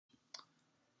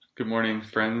Good morning,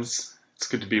 friends. It's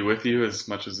good to be with you as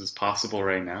much as is possible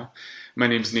right now. My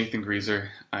name is Nathan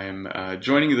Grieser. I am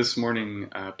joining you this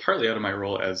morning partly out of my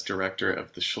role as director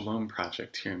of the Shalom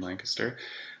Project here in Lancaster,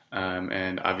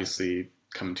 and obviously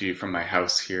coming to you from my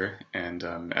house here. And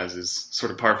as is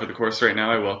sort of par for the course right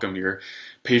now, I welcome your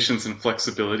patience and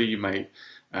flexibility. You might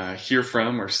hear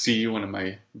from or see one of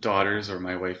my daughters or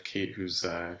my wife Kate, who's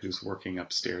working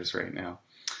upstairs right now.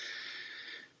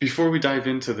 Before we dive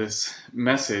into this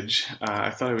message,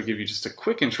 I thought I would give you just a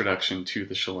quick introduction to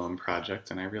the Shalom Project,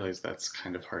 and I realize that's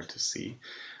kind of hard to see.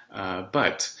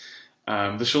 But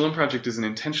the Shalom Project is an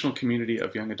intentional community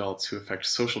of young adults who effect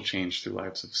social change through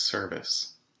lives of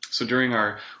service. So during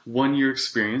our one-year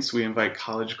experience, we invite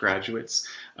college graduates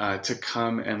to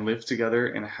come and live together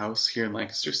in a house here in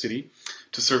Lancaster City,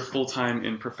 to serve full-time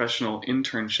in professional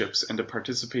internships, and to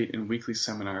participate in weekly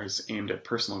seminars aimed at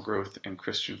personal growth and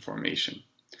Christian formation.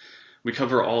 We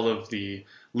cover all of the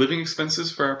living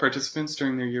expenses for our participants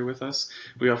during their year with us.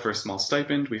 We offer a small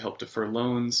stipend, we help defer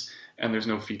loans, and there's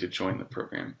no fee to join the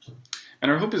program. And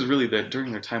our hope is really that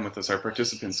during their time with us, our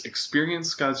participants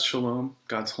experience God's shalom,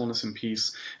 God's wholeness and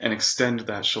peace, and extend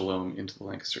that shalom into the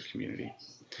Lancaster community.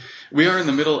 We are in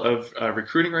the middle of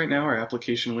recruiting right now. Our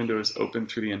application window is open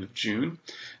through the end of June.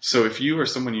 So if you or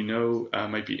someone you know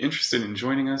might be interested in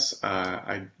joining us,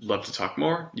 I'd love to talk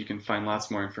more. You can find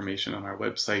lots more information on our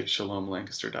website,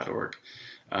 shalomlancaster.org,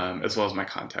 as well as my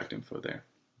contact info there.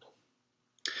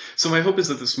 So my hope is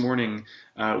that this morning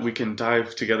we can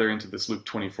dive together into this Luke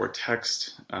 24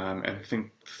 text and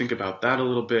think about that a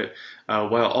little bit,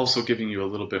 while also giving you a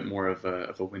little bit more of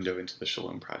a window into the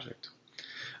Shalom Project.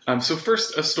 So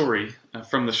first, a story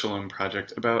from the Shalom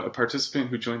Project about a participant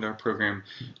who joined our program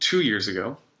 2 years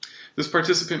ago. This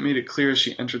participant made it clear as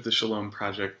she entered the Shalom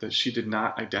Project that she did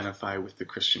not identify with the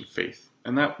Christian faith.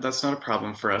 And that's not a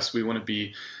problem for us. We want to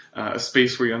be a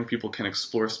space where young people can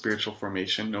explore spiritual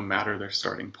formation no matter their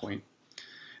starting point.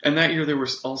 And that year there were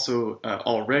also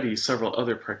already several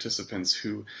other participants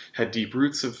who had deep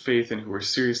roots of faith and who were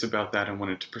serious about that and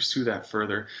wanted to pursue that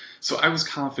further. So I was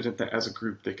confident that as a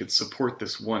group they could support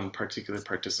this one particular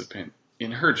participant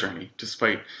in her journey,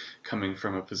 despite coming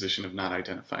from a position of not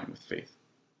identifying with faith.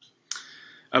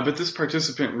 But this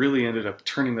participant really ended up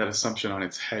turning that assumption on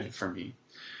its head for me.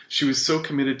 She was so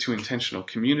committed to intentional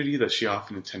community that she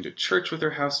often attended church with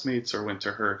her housemates or went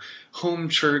to her home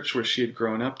church where she had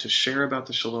grown up to share about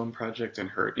the Shalom Project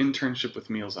and her internship with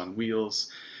Meals on Wheels.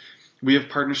 We have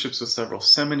partnerships with several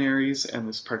seminaries, and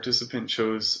this participant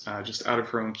chose, just out of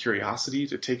her own curiosity,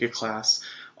 to take a class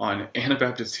on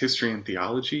Anabaptist history and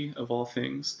theology, of all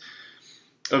things.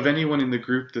 Of anyone in the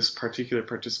group, this particular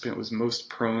participant was most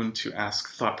prone to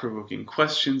ask thought-provoking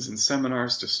questions in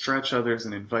seminars, to stretch others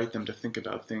and invite them to think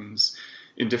about things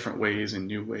in different ways and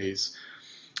new ways.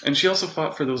 And she also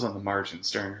fought for those on the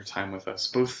margins during her time with us,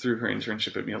 both through her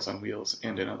internship at Meals on Wheels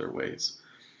and in other ways.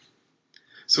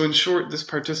 So in short, this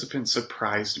participant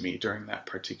surprised me during that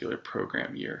particular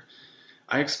program year.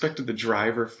 I expected the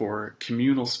driver for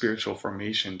communal spiritual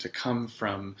formation to come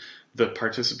from the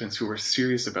participants who were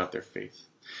serious about their faith.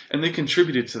 And they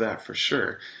contributed to that for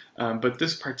sure. But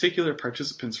this particular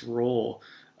participant's role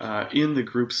in the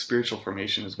group's spiritual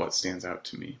formation is what stands out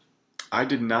to me. I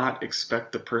did not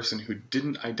expect the person who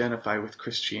didn't identify with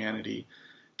Christianity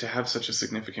to have such a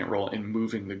significant role in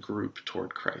moving the group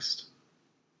toward Christ.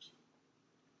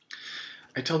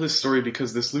 I tell this story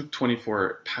because this Luke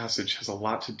 24 passage has a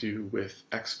lot to do with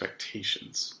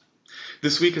expectations.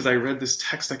 This week, as I read this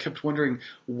text, I kept wondering,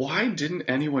 why didn't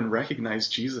anyone recognize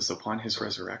Jesus upon his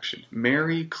resurrection?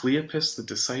 Mary, Cleopas, the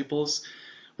disciples,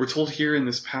 we're told here in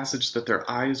this passage that their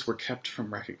eyes were kept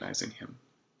from recognizing him.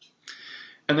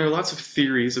 And there are lots of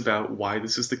theories about why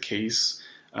this is the case,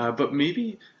 but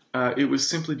maybe it was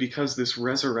simply because this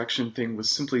resurrection thing was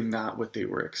simply not what they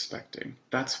were expecting.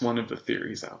 That's one of the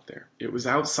theories out there. It was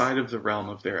outside of the realm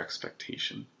of their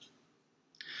expectation.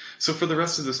 So for the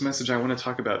rest of this message, I want to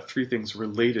talk about three things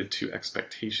related to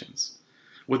expectations.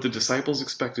 What the disciples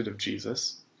expected of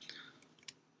Jesus,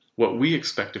 what we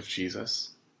expect of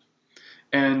Jesus,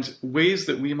 and ways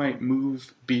that we might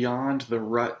move beyond the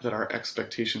rut that our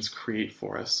expectations create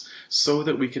for us so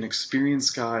that we can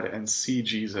experience God and see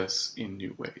Jesus in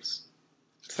new ways.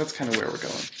 So that's kind of where we're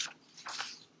going.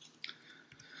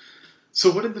 So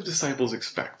what did the disciples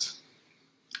expect?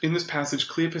 In this passage,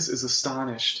 Cleopas is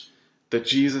astonished that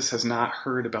Jesus has not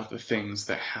heard about the things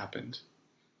that happened.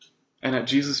 And at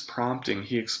Jesus' prompting,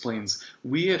 he explains,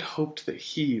 we had hoped that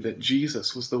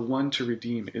Jesus, was the one to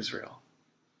redeem Israel.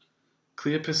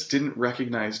 Cleopas didn't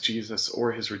recognize Jesus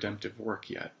or his redemptive work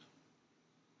yet.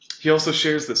 He also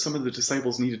shares that some of the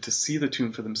disciples needed to see the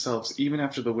tomb for themselves even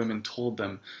after the women told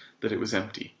them that it was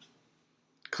empty.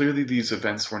 Clearly, these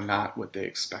events were not what they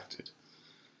expected.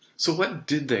 So what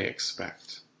did they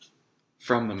expect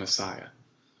from the Messiah?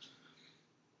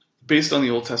 Based on the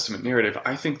Old Testament narrative,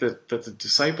 I think that the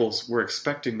disciples were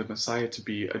expecting the Messiah to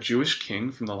be a Jewish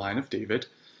king from the line of David,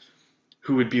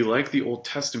 who would be like the Old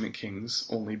Testament kings,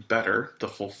 only better, the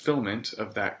fulfillment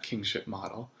of that kingship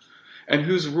model, and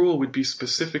whose rule would be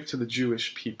specific to the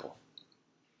Jewish people.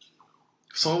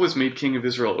 Saul was made king of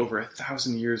Israel over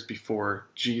 1,000 years before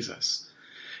Jesus.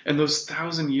 And those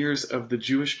 1,000 years of the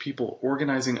Jewish people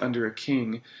organizing under a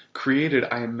king created,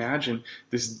 I imagine,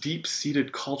 this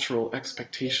deep-seated cultural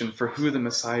expectation for who the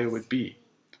Messiah would be.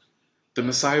 The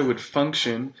Messiah would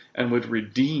function and would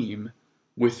redeem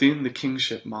within the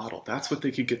kingship model. That's what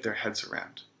they could get their heads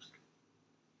around.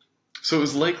 So it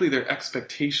was likely their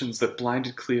expectations that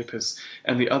blinded Cleopas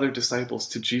and the other disciples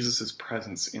to Jesus'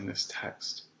 presence in this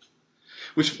text.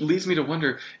 Which leads me to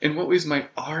wonder, in what ways might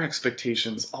our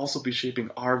expectations also be shaping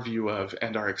our view of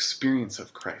and our experience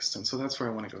of Christ? And so that's where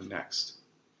I want to go next.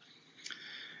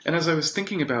 And as I was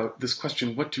thinking about this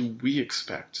question, what do we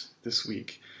expect this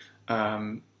week?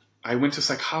 I went to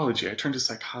psychology. I turned to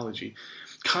psychology.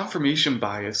 Confirmation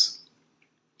bias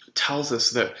tells us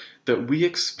that we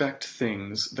expect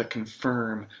things that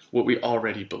confirm what we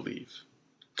already believe.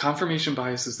 Confirmation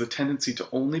bias is the tendency to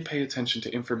only pay attention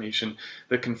to information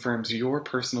that confirms your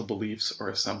personal beliefs or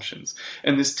assumptions.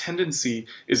 And this tendency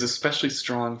is especially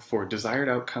strong for desired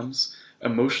outcomes,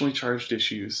 emotionally charged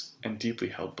issues, and deeply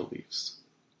held beliefs.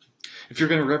 If you're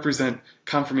going to represent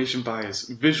confirmation bias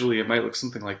visually, it might look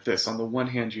something like this. On the one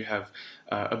hand, you have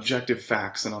objective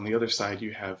facts, and on the other side,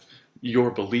 you have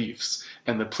your beliefs.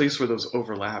 And the place where those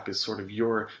overlap is sort of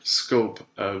your scope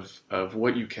of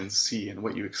what you can see and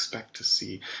what you expect to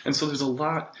see. And so there's a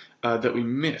lot that we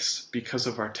miss because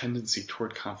of our tendency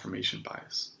toward confirmation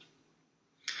bias.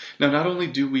 Now, not only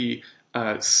do we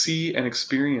see and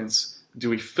experience, do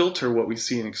we filter what we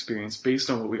see and experience based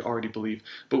on what we already believe,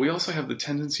 but we also have the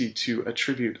tendency to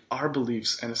attribute our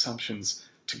beliefs and assumptions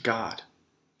to God.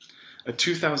 A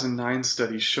 2009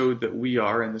 study showed that we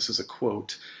are, and this is a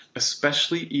quote,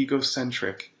 especially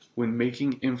egocentric when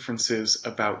making inferences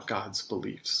about God's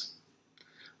beliefs.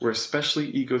 We're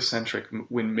especially egocentric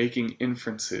when making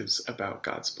inferences about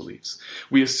God's beliefs.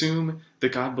 We assume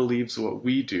that God believes what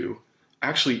we do,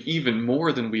 actually even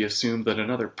more than we assume that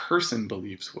another person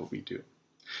believes what we do.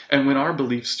 And when our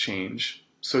beliefs change,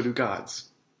 so do God's.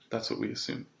 That's what we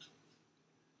assume.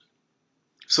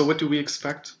 So what do we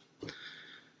expect?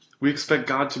 We expect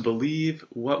God to believe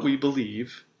what we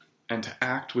believe and to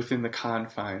act within the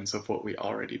confines of what we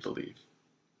already believe.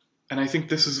 And I think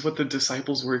this is what the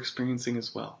disciples were experiencing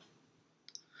as well.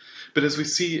 But as we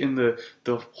see in the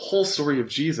whole story of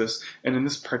Jesus, and in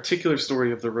this particular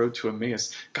story of the road to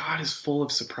Emmaus, God is full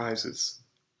of surprises.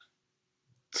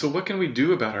 So what can we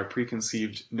do about our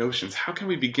preconceived notions? How can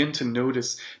we begin to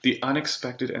notice the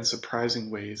unexpected and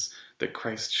surprising ways that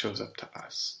Christ shows up to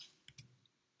us?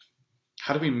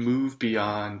 How do we move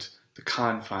beyond the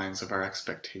confines of our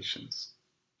expectations?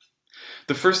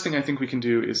 The first thing I think we can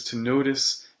do is to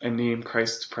notice and name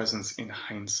Christ's presence in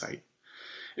hindsight.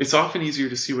 It's often easier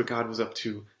to see what God was up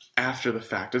to after the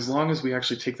fact, as long as we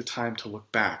actually take the time to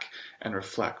look back and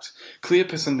reflect.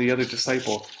 Cleopas and the other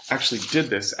disciple actually did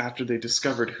this after they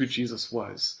discovered who Jesus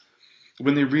was.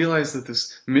 When they realized that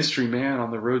this mystery man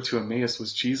on the road to Emmaus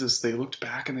was Jesus, they looked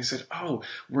back and they said, "Oh,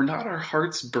 were not our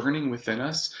hearts burning within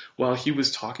us while he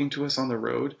was talking to us on the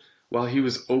road, while he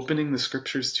was opening the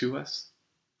scriptures to us?"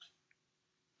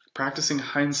 Practicing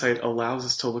hindsight allows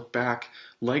us to look back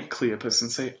like Cleopas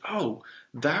and say, "Oh,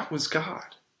 that was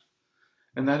God."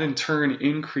 And that in turn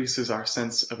increases our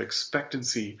sense of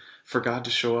expectancy for God to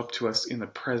show up to us in the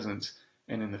present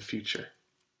and in the future.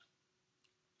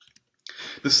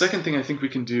 The second thing I think we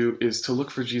can do is to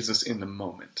look for Jesus in the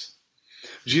moment.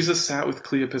 Jesus sat with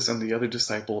Cleopas and the other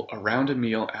disciple around a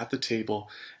meal at the table,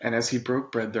 and as he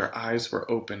broke bread, their eyes were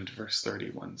opened, verse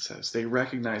 31 says. They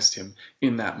recognized him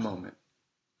in that moment.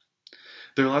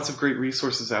 There are lots of great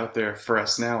resources out there for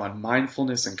us now on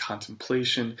mindfulness and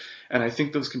contemplation, and I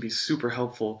think those can be super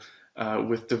helpful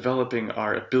with developing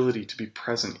our ability to be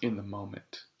present in the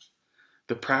moment.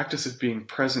 The practice of being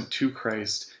present to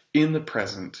Christ in the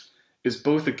present is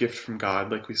both a gift from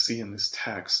God, like we see in this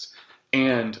text,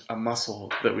 and a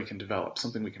muscle that we can develop,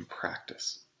 something we can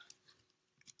practice.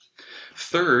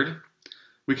 Third,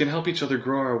 we can help each other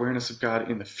grow our awareness of God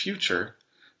in the future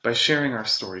by sharing our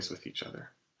stories with each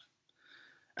other.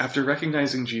 After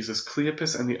recognizing Jesus,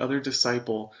 Cleopas and the other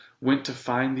disciple went to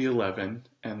find the 11,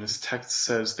 and this text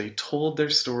says they told their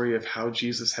story of how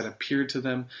Jesus had appeared to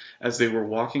them as they were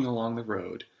walking along the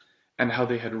road, and how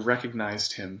they had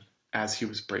recognized him as he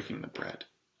was breaking the bread.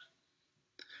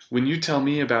 When you tell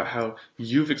me about how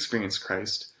you've experienced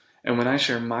Christ, and when I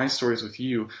share my stories with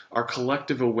you, our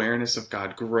collective awareness of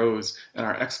God grows and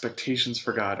our expectations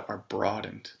for God are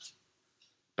broadened.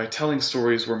 By telling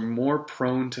stories, we're more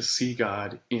prone to see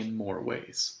God in more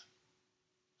ways.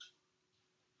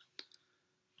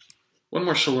 One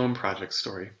more Shalom Project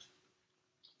story.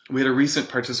 We had a recent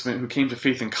participant who came to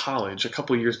faith in college a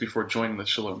couple years before joining the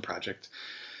Shalom Project.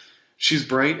 She's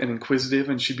bright and inquisitive,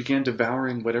 and she began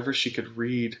devouring whatever she could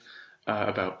read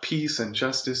about peace and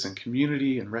justice and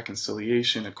community and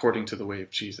reconciliation according to the way of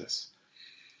Jesus.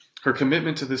 Her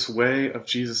commitment to this way of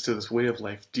Jesus, to this way of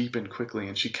life, deepened quickly,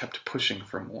 and she kept pushing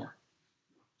for more.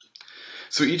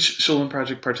 So each Shalom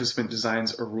Project participant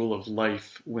designs a rule of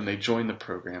life when they join the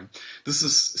program. This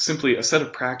is simply a set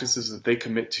of practices that they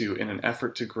commit to in an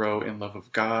effort to grow in love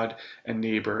of God and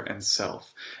neighbor and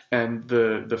self. And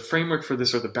the framework for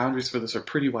this, or the boundaries for this, are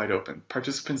pretty wide open.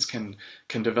 Participants can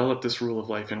develop this rule of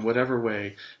life in whatever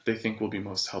way they think will be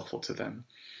most helpful to them.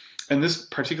 And this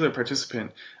particular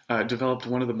participant developed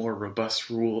one of the more robust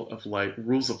rules of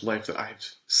life that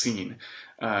I've seen.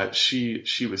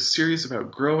 She was serious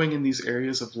about growing in these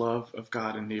areas of love of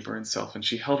God and neighbor and self, and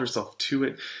she held herself to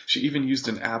it. She even used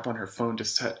an app on her phone to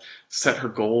set her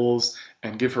goals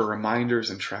and give her reminders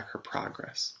and track her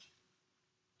progress.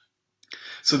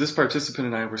 So this participant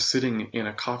and I were sitting in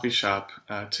a coffee shop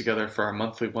together for our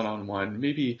monthly one-on-one,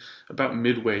 maybe about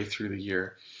midway through the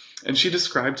year. And she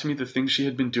described to me the things she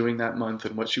had been doing that month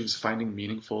and what she was finding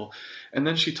meaningful. And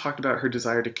then she talked about her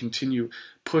desire to continue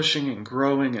pushing and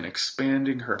growing and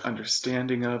expanding her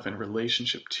understanding of and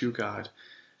relationship to God.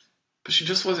 But she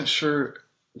just wasn't sure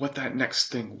what that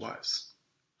next thing was.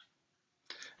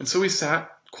 And so we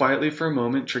sat quietly for a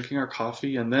moment, drinking our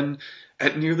coffee, and then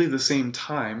at nearly the same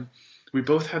time, we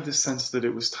both had this sense that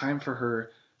it was time for her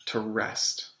to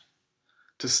rest,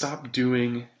 to stop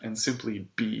doing and simply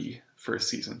be for a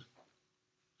season.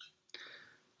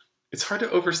 It's hard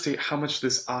to overstate how much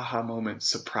this aha moment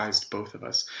surprised both of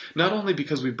us, not only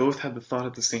because we both had the thought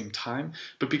at the same time,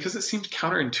 but because it seemed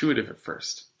counterintuitive at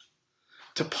first.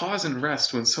 To pause and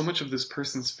rest when so much of this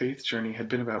person's faith journey had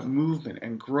been about movement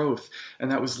and growth,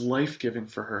 and that was life-giving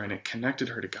for her, and it connected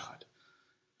her to God.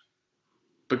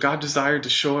 But God desired to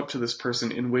show up to this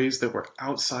person in ways that were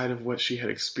outside of what she had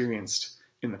experienced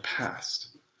in the past.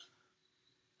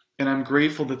 And I'm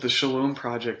grateful that the Shalom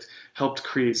Project helped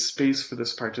create space for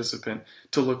this participant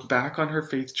to look back on her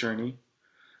faith journey,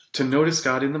 to notice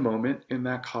God in the moment in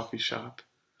that coffee shop,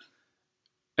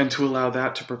 and to allow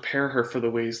that to prepare her for the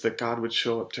ways that God would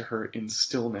show up to her in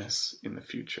stillness in the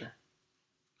future.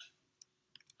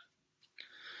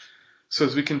 So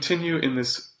as we continue in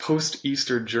this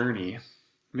post-Easter journey,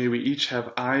 may we each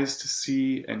have eyes to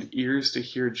see and ears to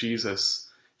hear Jesus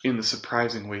in the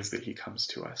surprising ways that he comes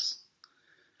to us.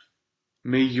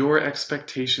 May your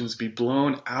expectations be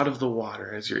blown out of the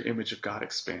water as your image of God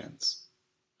expands.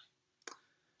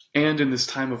 And in this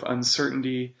time of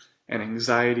uncertainty and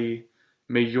anxiety,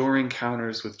 may your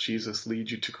encounters with Jesus lead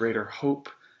you to greater hope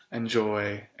and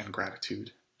joy and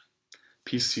gratitude.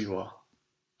 Peace to you all.